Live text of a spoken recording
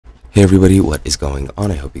Hey everybody, what is going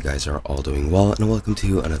on? I hope you guys are all doing well, and welcome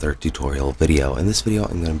to another tutorial video. In this video,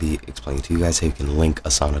 I'm going to be explaining to you guys how you can link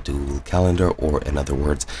Asana to Google Calendar, or in other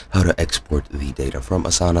words, how to export the data from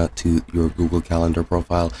Asana to your Google Calendar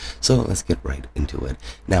profile. So let's get right into it.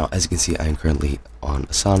 Now, as you can see, I'm currently on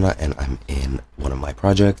Assana and I'm in one of my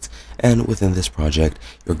projects, and within this project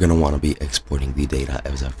you're going to want to be exporting the data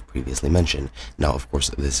as I've previously mentioned. Now, of course,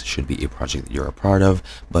 this should be a project that you're a part of,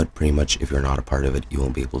 but pretty much if you're not a part of it, you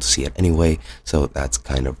won't be able to see it anyway, so that's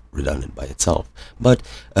kind of redundant by itself. But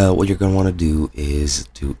what you're going to want to do is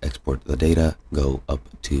to export the data, go up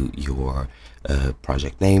to your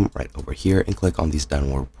project name right over here and click on this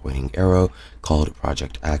downward pointing arrow called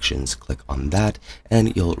project actions. Click on that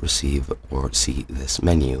and you'll receive or see this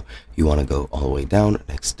menu. You want to go all the way down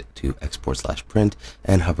next to export/print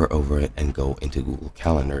and hover over it and go into Google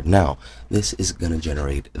Calendar. Now this is going to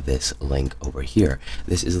generate this link over here.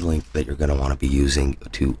 This is a link that you're going to want to be using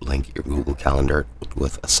to link your Google Calendar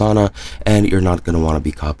with Asana, and you're not going to want to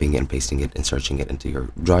be copying and pasting it and searching it into your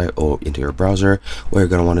drive or into your browser. What you're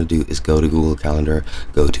going to want to do is go to Google Calendar,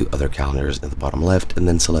 go to other calendars at the bottom left, and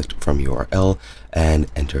then select from URL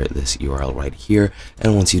and enter this URL right here.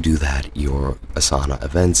 And once you do that, your Asana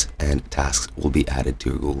events and tasks will be added to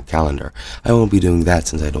your Google Calendar. I won't be doing that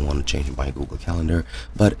since I don't want to change my Google Calendar,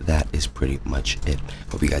 but that is pretty much it.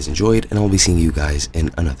 Hope you guys enjoyed, and I'll be seeing you guys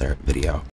in another video.